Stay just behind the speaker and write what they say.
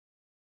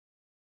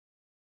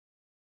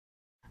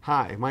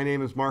Hi, my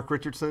name is Mark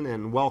Richardson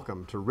and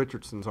welcome to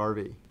Richardson's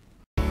RV.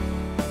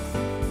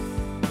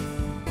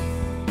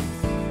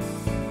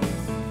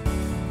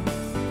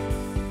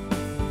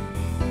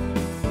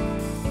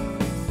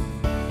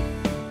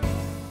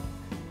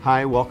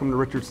 Hi, welcome to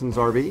Richardson's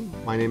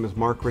RV. My name is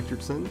Mark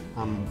Richardson.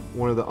 I'm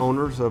one of the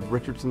owners of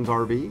Richardson's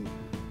RV.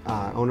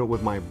 I own it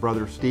with my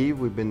brother Steve.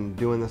 We've been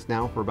doing this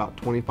now for about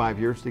 25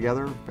 years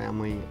together,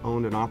 family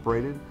owned and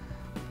operated.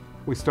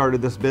 We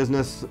started this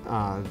business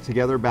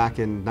together back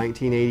in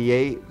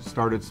 1988,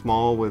 started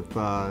small with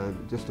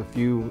just a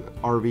few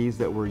RVs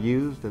that were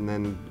used, and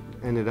then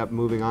ended up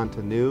moving on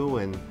to new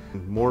and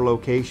more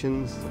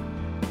locations.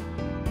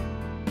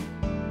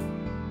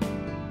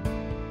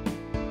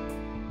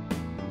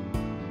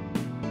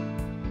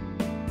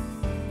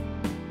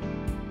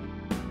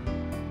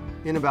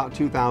 In about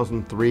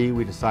 2003,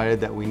 we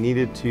decided that we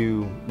needed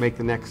to make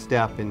the next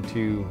step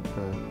into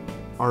the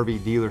RV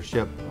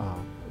dealership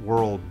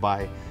world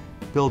by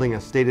building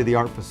a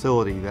state-of-the-art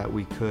facility that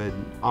we could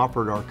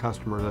offer to our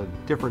customers a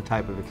different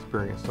type of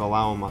experience, to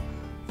allow them a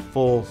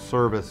full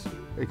service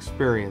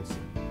experience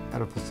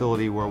at a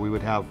facility where we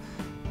would have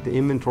the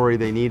inventory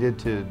they needed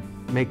to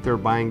make their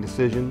buying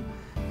decision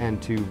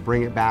and to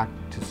bring it back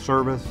to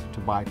service, to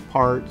buy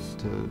parts,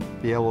 to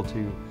be able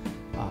to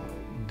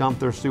dump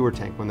their sewer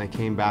tank when they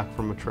came back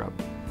from a trip.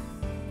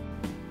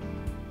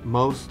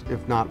 Most,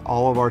 if not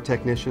all, of our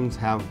technicians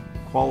have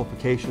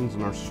qualifications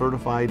and are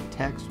certified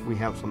techs. We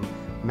have some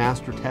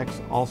master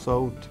techs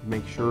also to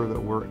make sure that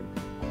we're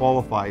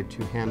qualified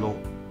to handle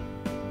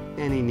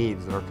any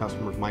needs that our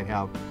customers might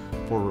have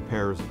for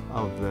repairs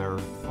of their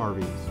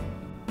RVs.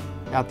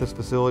 At this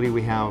facility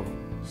we have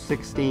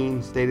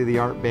 16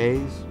 state-of-the-art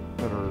bays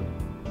that are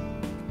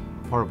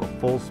part of a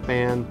full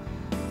span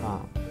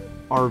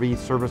RV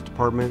service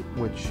department,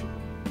 which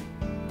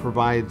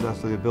provides us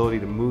the ability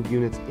to move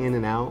units in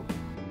and out.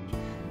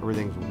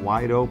 Everything's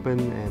wide open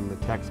and the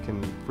techs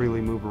can freely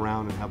move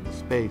around and have the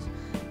space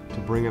to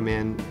bring them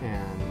in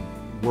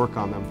and work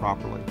on them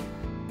properly.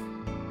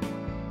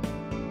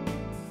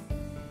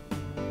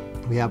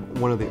 We have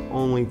one of the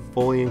only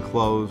fully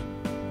enclosed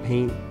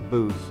paint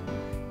booths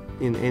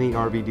in any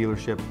RV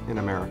dealership in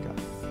America.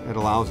 It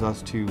allows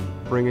us to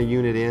bring a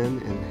unit in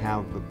and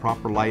have the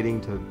proper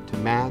lighting to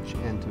match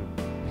and to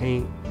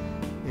paint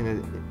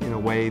in a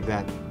way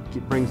that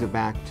brings it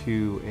back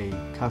to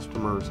a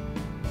customer's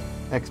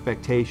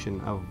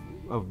expectation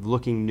of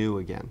looking new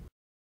again.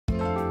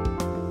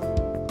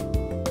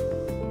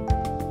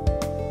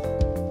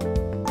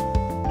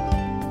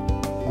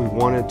 We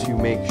wanted to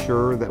make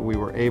sure that we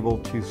were able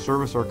to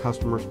service our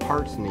customers'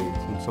 parts needs,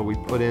 and so we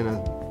put in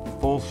a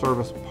full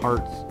service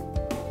parts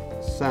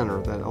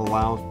center that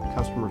allows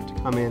customers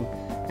to come in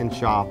and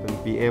shop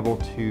and be able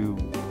to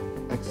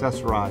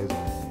accessorize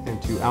and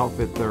to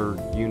outfit their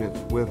units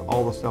with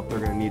all the stuff they're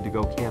going to need to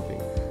go camping,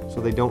 so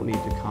they don't need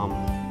to come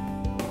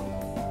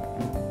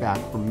back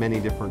from many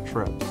different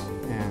trips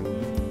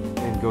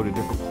and go to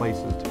different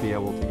places to be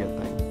able to get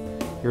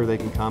things. Here they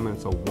can come and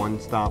it's a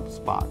one-stop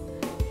spot.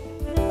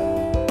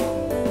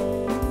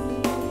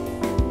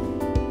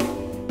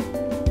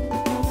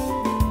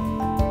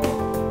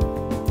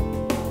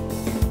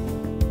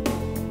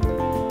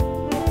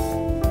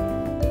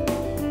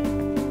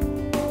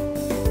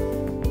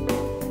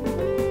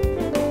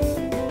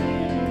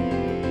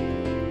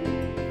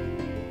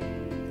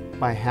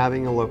 By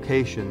having a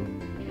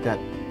location that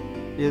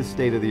is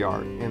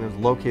state-of-the-art and is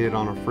located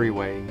on a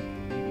freeway,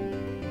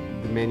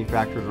 the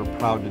manufacturers are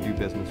proud to do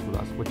business with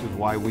us, which is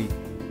why we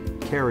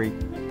carry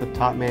the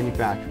top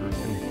manufacturers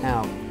and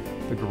have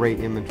the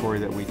great inventory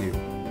that we do.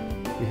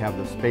 We have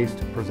the space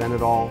to present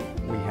it all.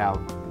 We have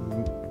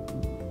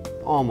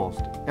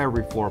almost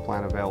every floor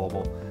plan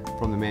available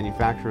from the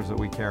manufacturers that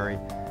we carry,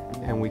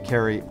 and we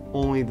carry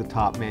only the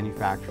top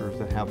manufacturers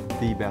that have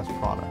the best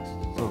products,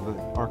 so that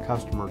our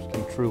customers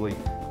can truly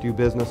do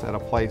business at a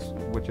place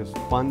which is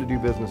fun to do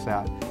business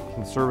at,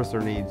 can service their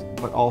needs,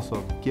 but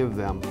also give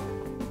them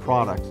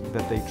products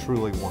that they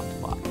truly want to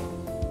buy.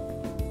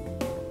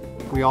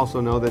 We also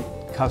know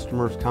that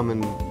customers come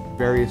in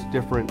various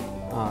different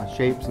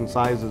shapes and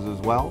sizes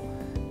as well,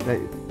 that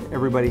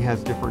everybody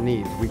has different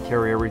needs. We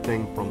carry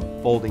everything from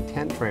folding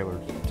tent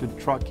trailers to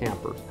truck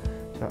campers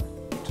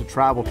to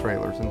travel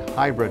trailers and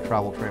hybrid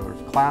travel trailers,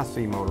 Class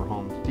C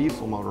motorhomes,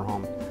 diesel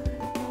motorhomes,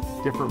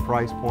 different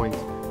price points,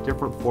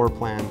 different floor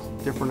plans,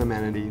 different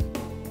amenities.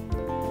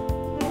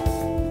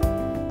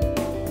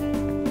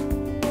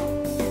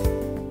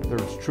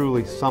 There's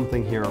truly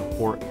something here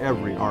for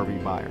every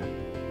RV buyer.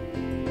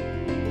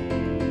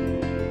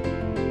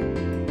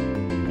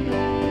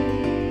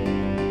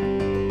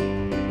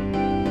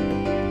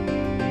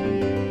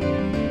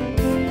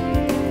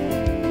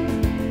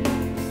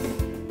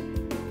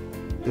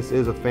 This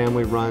is a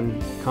family-run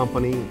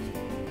company.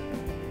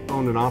 It's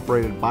owned and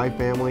operated by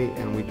family,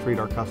 and we treat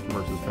our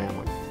customers as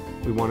family.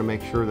 We want to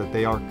make sure that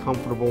they are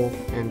comfortable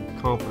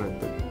and confident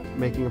that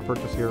making a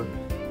purchase here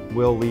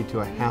will lead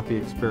to a happy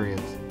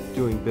experience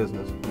doing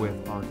business with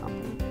our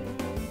company.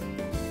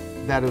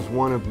 That is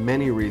one of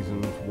many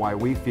reasons why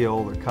we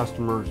feel that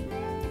customers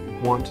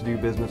want to do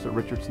business at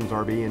Richardson's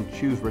RV and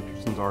choose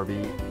Richardson's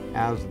RV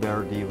as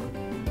their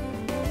dealer.